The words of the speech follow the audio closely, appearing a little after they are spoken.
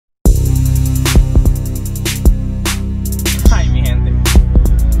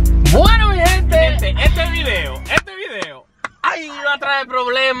va a traer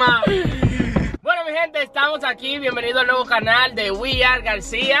problemas. Bueno, mi gente, estamos aquí. Bienvenido al nuevo canal de We Are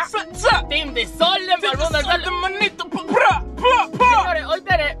García. Team Desorden para el mundo. Señores, hoy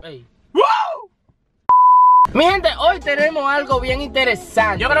tenemos... Mi gente, hoy tenemos algo bien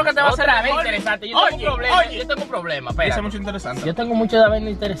interesante. Yo creo que te va a ser bien interesante. Yo tengo un problema. Dice mucho interesante. Yo tengo mucho de haber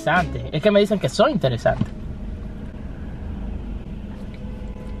interesante. Es que me dicen que soy interesante.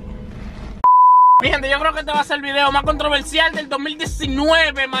 Mi gente, yo creo que este va a ser el video más controversial del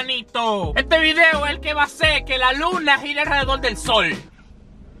 2019, manito. Este video es el que va a hacer que la luna gire alrededor del sol.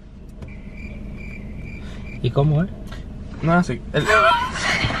 ¿Y cómo es? No, así.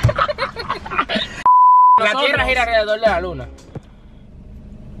 La Tierra gira alrededor de la luna.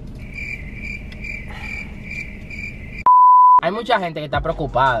 Hay mucha gente que está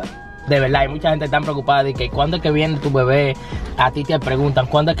preocupada. De verdad, hay mucha gente que está preocupada de que cuándo es que viene tu bebé. A ti te preguntan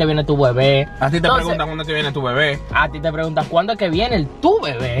cuándo es que viene tu bebé. A ti te preguntan cuándo es que viene tu bebé. A ti te preguntan cuándo es que viene tu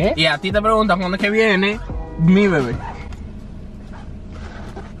bebé. Y a ti te preguntan cuándo es que viene mi bebé.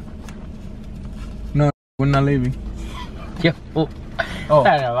 No, we're not leaving. Yo,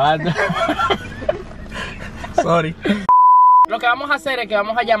 está grabando. Sorry. Lo que vamos a hacer es que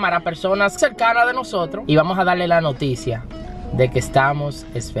vamos a llamar a personas cercanas de nosotros y vamos a darle la noticia de que estamos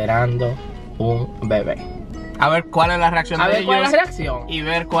esperando un bebé. A ver cuál es la reacción de ellos. ¿Cuál es la reacción? Y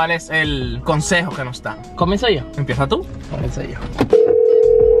ver cuál es el consejo que nos dan. ¿Comienzo yo? ¿Empieza tú? Comienzo yo.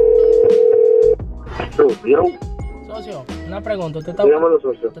 Socio, una pregunta. ¿Usted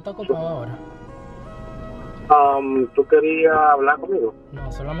está ocupado ahora? ¿Tú querías hablar conmigo?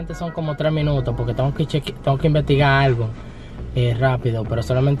 No, solamente son como 3 minutos porque tengo que investigar algo rápido, pero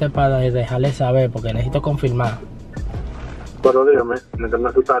solamente para dejarle saber porque necesito confirmar. Pero dígame, me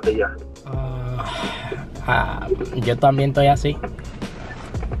asustaste ya. Yo también estoy así.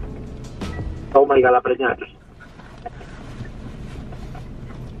 Oh my God, la preñaste.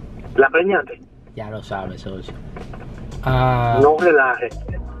 ¿La preñaste? Ya lo sabes, socio. No relajes.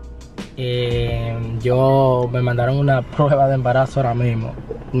 Yo me mandaron una prueba de embarazo ahora mismo.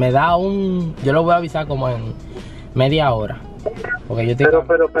 Me da yo lo voy a avisar como en media hora. Porque yo Pero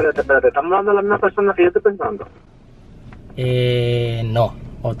espérate, ¿estamos hablando de la misma persona que yo estoy pensando? No,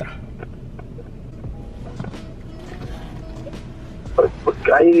 otra.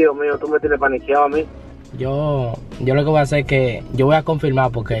 Ay, Dios mío, tú me tienes paniqueado a mí. Yo lo que voy a hacer es que yo voy a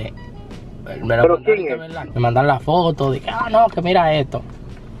confirmar porque ¿Pero quién es? Me mandan la foto, dije, no, que mira esto.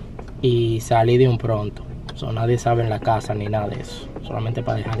 Y salí de un pronto. Nadie sabe en la casa ni nada de eso. Solamente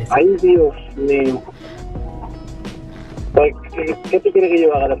para dejar eso. Ay, Dios mío. ¿Qué tú quieres que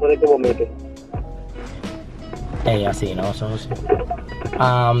yo haga después de que vomite? Así, no, socio.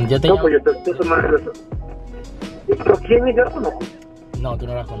 No, pues yo te soy más nervioso. ¿Pero quién es? Yo no conozco. No, tú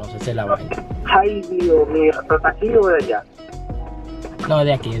no la conoces, es la vaina. Ay, Dios mío, ¿estás aquí o de allá? No, es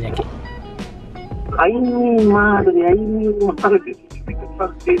de aquí, es de aquí. Ay, mi madre,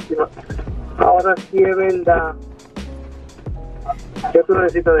 santísima. Ahora sí es verdad. ¿Qué tú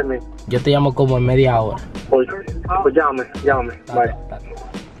necesitas de mí? Yo te llamo como en media hora. Pues llámame. Vale.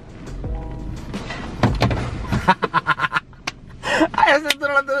 Ay, eso tú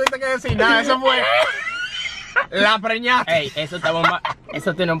no tuviste que decir nada, eso fue la preñaste. Ey,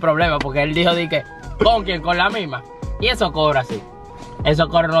 eso tiene un problema porque él dijo que ¿con quién? Con la misma. Y eso cobra así. Esos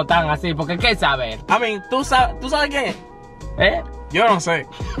coros no tan así, porque ¿qué saber? A mí, ¿tú sabes quién es? Yo no sé.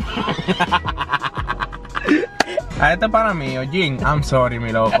 A este para mí, Jin, I'm sorry,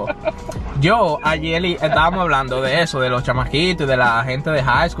 mi loco. Yo ayer estábamos hablando de eso, de los chamaquitos y de la gente de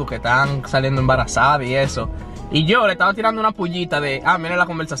high school que están saliendo embarazadas y eso. Y yo le estaba tirando una pullita de, mira la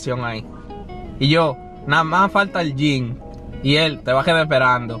conversación ahí. Y yo, nada más falta el Jin. Y él, te va a quedar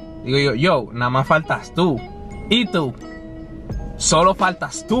esperando. Digo yo, nada más faltas tú. ¿Y tú? Solo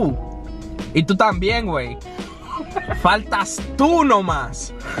faltas tú. Y tú también, güey. Faltas tú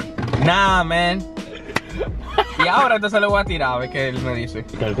nomás. Nah, man. Y ahora entonces le voy a tirar a ver qué él me dice.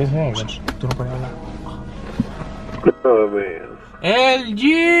 ¿Qué es eso? Tú no puedes hablar. Oh, man. El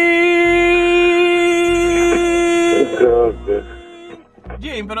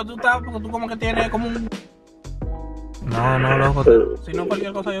Jim, pero tú estás, porque tú como que tienes como un... No, loco, si no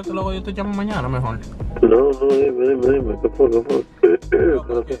cualquier cosa yo te llamo mañana mejor. No, dime, ¿qué fue?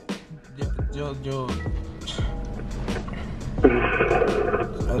 Yo...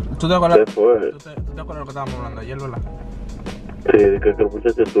 ¿Tú te acuerdas? ¿Qué fue? ¿Tú te acuerdas de lo que estábamos hablando ayer, verdad? Sí, que el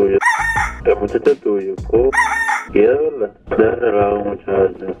muchacho es tuyo. El muchacho es tuyo. ¿Cómo? ¿Qué es verdad? Ya relajo,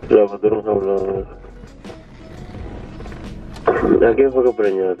 muchacho. Lo que tú no has hablado. ¿A quién fue que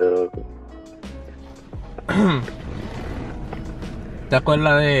preñaste, loco? ¿Te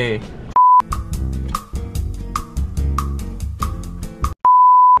acuerdas de...?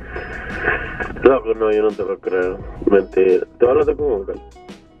 Loco, no, yo no te lo creo. Mentira. ¿Te vas a hablar con Oscar?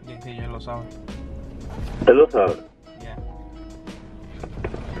 Sí, él lo sabe. ¿Él lo sabe? Ya.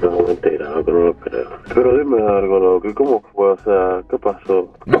 No, mentira, loco, no lo creo. Pero dime algo, loco, ¿y cómo fue? O sea, ¿qué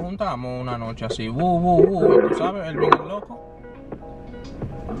pasó? Nos juntamos una noche así, ¿tú sabes? El bien loco.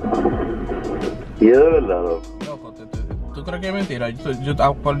 ¿Y es de verdad, loco? Loco, ¿tú crees que es mentira? Yo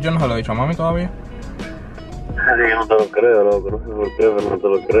no se lo he dicho a mami todavía. Sí, yo no te lo creo, loco, no sé por qué, pero no te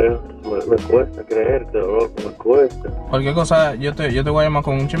lo creo. Me cuesta creértelo, loco, me cuesta. Cualquier cosa, yo te voy a llamar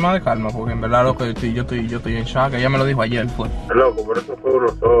con un chisma de calma, porque en verdad, loco, yo estoy en shock. Ella me lo dijo ayer, fue. Loco, por eso fue uno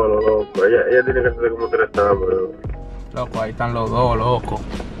solo, loco. Ella tiene que hacer como 3 años, loco. Loco, ahí están los dos, loco.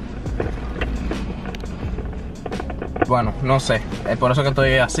 Bueno, no sé, es por eso que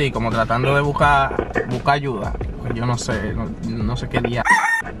estoy así, como tratando de buscar ayuda. Yo no sé, no sé qué día.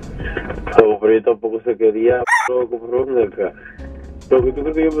 Loco, pero yo tampoco sé qué día, loco, por dónde acá. Loco, ¿tú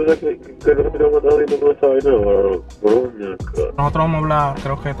crees que yo pensaba que no teníamos matado ahorita con esa vaina, loco? Por dónde acá. Nosotros vamos a hablar,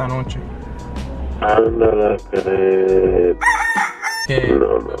 creo que esta noche. Ándala, que... Que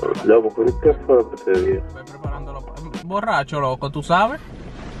No, loco, ¿pero qué fue lo que te dije? voy preparándolo. Borracho, loco, ¿tú sabes?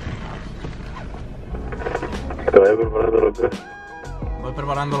 Que vaya preparando lo que... Voy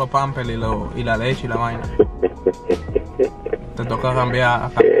preparando los pampers y la leche y la vaina. Te toca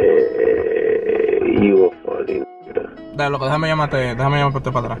cambiar. Ivo, funny. Dale, loco, déjame llamarte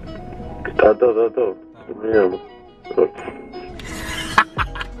para atrás. Está todo. Me llamo.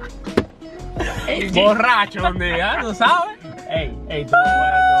 Borracho un día, ¿tú sabes? Ey, todo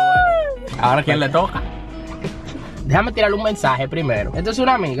bueno. Ahora, ¿quién le toca? Déjame tirarle un mensaje primero. Esta es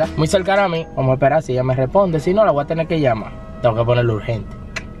una amiga muy cercana a mí. Vamos a esperar si ella me responde. Si no, la voy a tener que llamar. Tengo que ponerle urgente.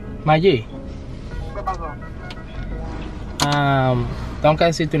 Maggi. ¿Qué pasó? Tengo que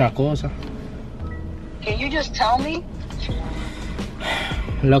decirte una cosa. Can you just tell me?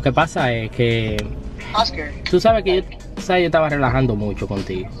 Lo que pasa es que Oscar. tú sabes que yo estaba relajando mucho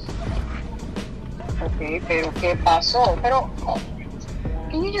contigo. Ok, pero ¿qué pasó? Pero,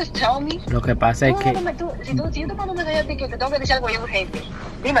 can you just tell me? Lo que pasa es que Si yo te mando un mensaje a ti que te tengo que decir algo bien urgente,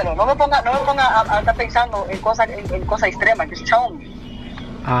 dímelo, no me ponga a estar pensando en cosas extremas, just tell me.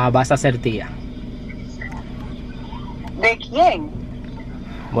 vas a ser tía. ¿De quién?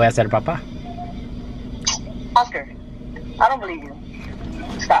 Voy a ser papá. Oscar, I don't believe you.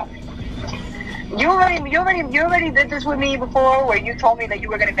 Stop. You already did this with me before, where you told me that you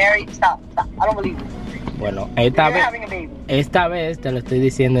were getting married. Stop. I don't believe you. Bueno, You're having a baby. esta vez te lo estoy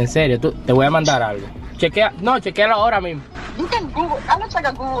diciendo en serio. Te voy a mandar algo. Chequéalo ahora mismo. You can Google. That looks like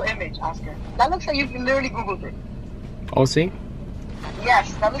a Google image, Oscar. That looks like you can literally Google it. ¿Oh, sí?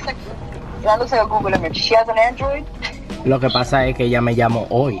 Yes, that looks like a Google image. She has an Android. Lo que pasa es que ella me llamó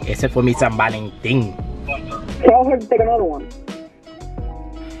hoy. Ese fue mi San Valentín. Tell her to take another one.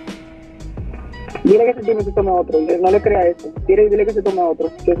 Dile que se tiene que tomar otro. No le crea eso. Dile que se tome otro.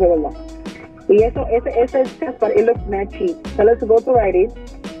 Que eso es verdad. Y ese test para it looks mad cheap. Tell her to go to Rite Aid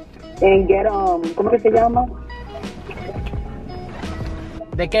and get ¿cómo que se llama?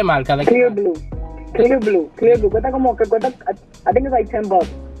 ¿De qué marca? Clear Blue. Cuesta como que cuesta. I think it's like $10.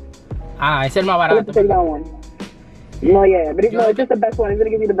 Es el más barato. Take that one. No, yeah, but it's just the best one. It's gonna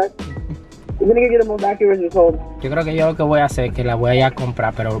give you the best. It's gonna give you the most accurate result. Yo creo que yo lo que voy a hacer es que la voy a ir a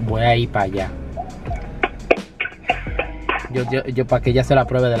comprar, pero voy a ir para allá. Yo para que ella se la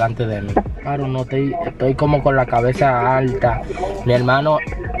pruebe delante de mí. Claro, no estoy como con la cabeza alta. Mi hermano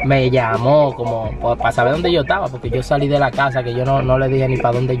me llamó como para saber dónde yo estaba, porque yo salí de la casa que yo no le dije ni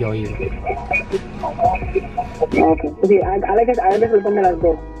para dónde yo iba. Ok, sí, a veces se lo pone las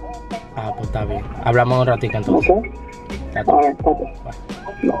dos. Pues está bien. Hablamos un ratito entonces. Okay.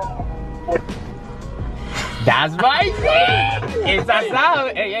 That's my shit. Esa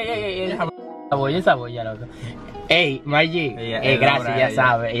sabe. Esa boya, loco. Ey, Maggi, gracias,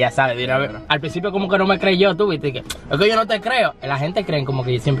 ella sabe. De una vez. Al principio como que no me creyó, tú viste que es que yo no te creo. La gente cree como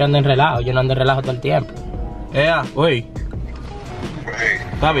que yo siempre ando en relajo, yo no ando en relajo todo el tiempo. Uy.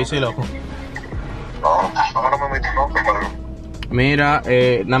 Está bici, loco. No, ahora me metí loco, pero... Mira,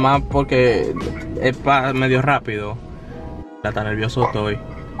 nada más porque es medio rápido. Está nervioso estoy.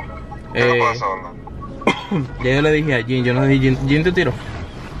 ¿Qué pasa, Ya yo le dije a Jin, yo no dije, ¿Jin te tiró?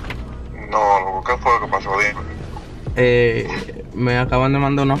 No, loco, ¿qué fue lo que pasó? Dime. Me acaban de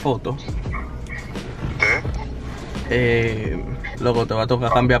mandar una foto. ¿Qué? Loco, te va a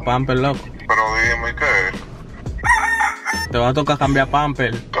tocar cambiar pamper, loco. Pero dime, ¿qué? Te va a tocar cambiar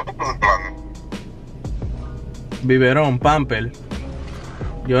pamper. ¿Qué tú estás hablando? Biberón, pamper.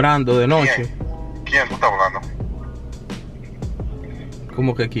 Llorando de noche. ¿Quién tú estás hablando?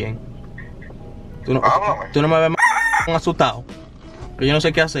 ¿Cómo que quién? ¿Tú no Háblame. me ves asustado? Que yo no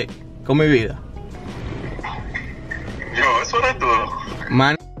sé qué hacer con mi vida. Yo, eso eres todo.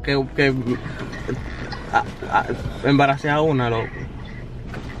 Man, que embaracé a una, loco.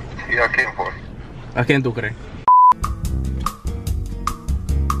 ¿Y a quién fue? ¿A quién tú crees?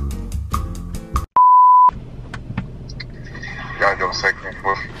 Ya, yo sé quién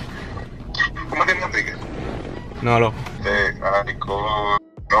fue. ¿Cómo tienes un ticket? No, loco.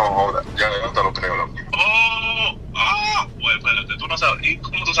 No, joda, ya no te lo creo, loco. Pues espérate, tú no sabes. ¿Y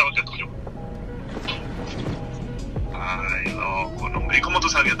cómo tú sabes que es tuyo? Ay, loco, no. ¿Y cómo tú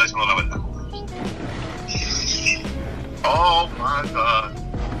sabes que está diciendo la verdad? Oh my God.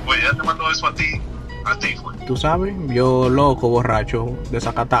 Pues ya te mandó eso a ti. A ti fue. Tú sabes, yo loco, borracho,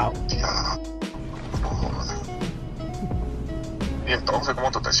 desacatado. Ya. Joder. ¿Y entonces cómo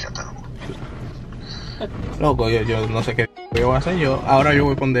tú te sientes, loco? Loco, yo no sé qué voy a hacer yo. Ahora yo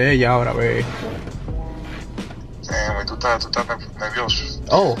voy a poner ella, ahora ve. Tú estás nervioso.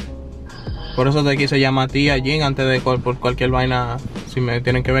 Oh, por eso te quise llamar a ti, a Jin, antes de por cualquier vaina, si me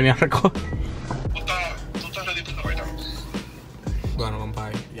tienen que venir a recoger. ¿Tú estás ready para bailar? Bueno,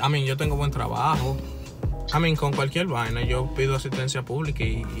 compadre, yo tengo buen trabajo. Con cualquier vaina, yo pido asistencia pública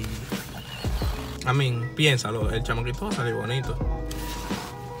y piénsalo, el chamaquito va a salir bonito.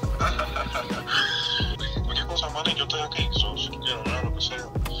 Cualquier cosa, man, yo estoy aquí. Si quiero nada, lo que sea.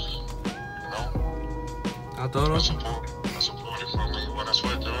 No. A todos los... Eso fue mi buena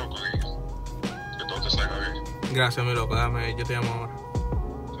suerte, loco, y que todo te salga bien. Gracias, mi loco, yo te llamo ahora.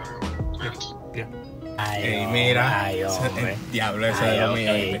 Ya. Ay, Ey, hombre, mira, ay, hombre. el diablo ese Ay, de lo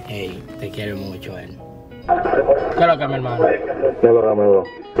mío. ey, te quiero mucho, él. ¿Qué es lo que, mi hermano? ¿Qué es lo que me do?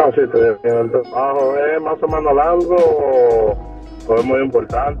 No, sí, el trabajo es más o menos largo o es muy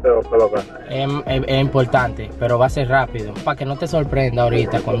importante o qué es lo que Es importante, pero va a ser rápido. Para que no te sorprenda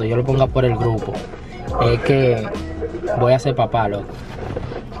ahorita cuando yo lo ponga por el grupo. Es que voy a ser papá, loco.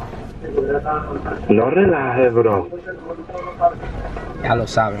 No relajes, bro. Ya lo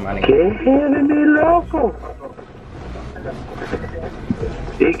sabes, manito. ¿Qué eres, mi loco?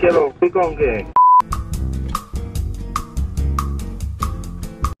 ¿Y qué lo fui con qué?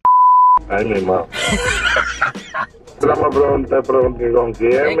 Ay, mi mamá. No me pregunté con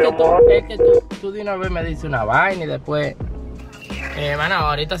quién, mi amor. Es que tú de una vez me dices una vaina y después... Bueno,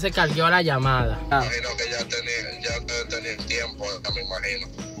 ahorita se cargó la llamada. Imagino que ya tenía tiempo, ya me imagino.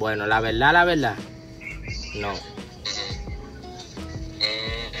 Bueno, la verdad, no.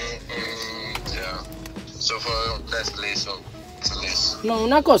 Ya. Eso fue un desliz. No,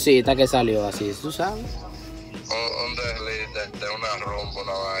 una cosita que salió así, tú sabes. Un desliz de una rumba,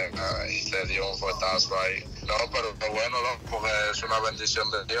 una vaina, y se dio un fuetazo ahí. No, pero bueno, loco, porque es una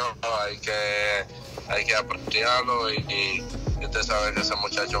bendición de Dios, ¿no? Hay que apreciarlo y usted sabe que ese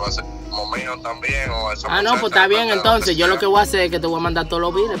muchacho va a ser como mío también. O esa No, pues está bien, entonces yo lo que voy a hacer es que te voy a mandar todos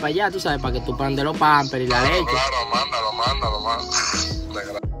los videos para allá, tú sabes, para que tú pandes los pampers y la leche. Claro, mándalo.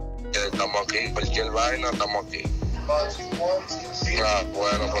 Estamos aquí, cualquier vaina, estamos aquí.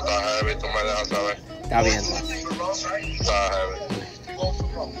 Bueno, pues está heavy, tú me dejas saber. Está bien. Está heavy.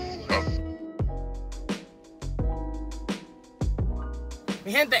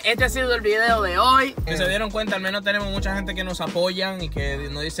 Mi gente, este ha sido el video de hoy. Si se dieron cuenta, al menos tenemos mucha gente que nos apoyan y que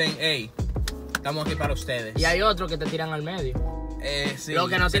nos dicen, hey, estamos aquí para ustedes. Y hay otros que te tiran al medio. Sí, Los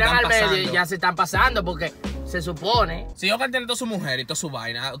que nos tiran al medio ya se están pasando porque se supone... Si Oscar tiene toda su mujer y toda su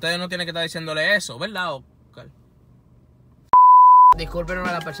vaina, ustedes no tienen que estar diciéndole eso, ¿verdad, Oscar? Disculpen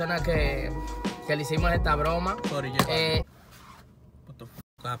a la persona que le hicimos esta broma. Sorry, what the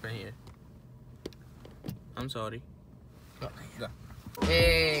fuck happened here? I'm sorry.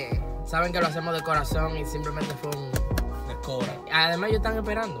 Saben que lo hacemos de corazón y simplemente fue un... De cora. Además ellos están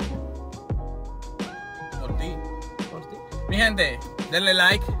esperando. Por ti. Mi gente, denle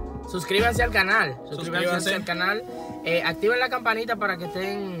like. Suscríbanse al canal. Suscríbanse al canal. Activen la campanita para que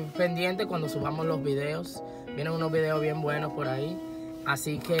estén pendientes cuando subamos los videos. Vienen unos videos bien buenos por ahí.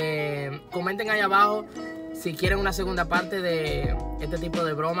 Así que comenten ahí abajo si quieren una segunda parte de este tipo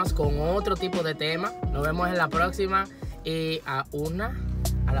de bromas con otro tipo de tema. Nos vemos en la próxima. Y a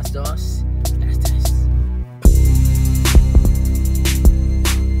las 2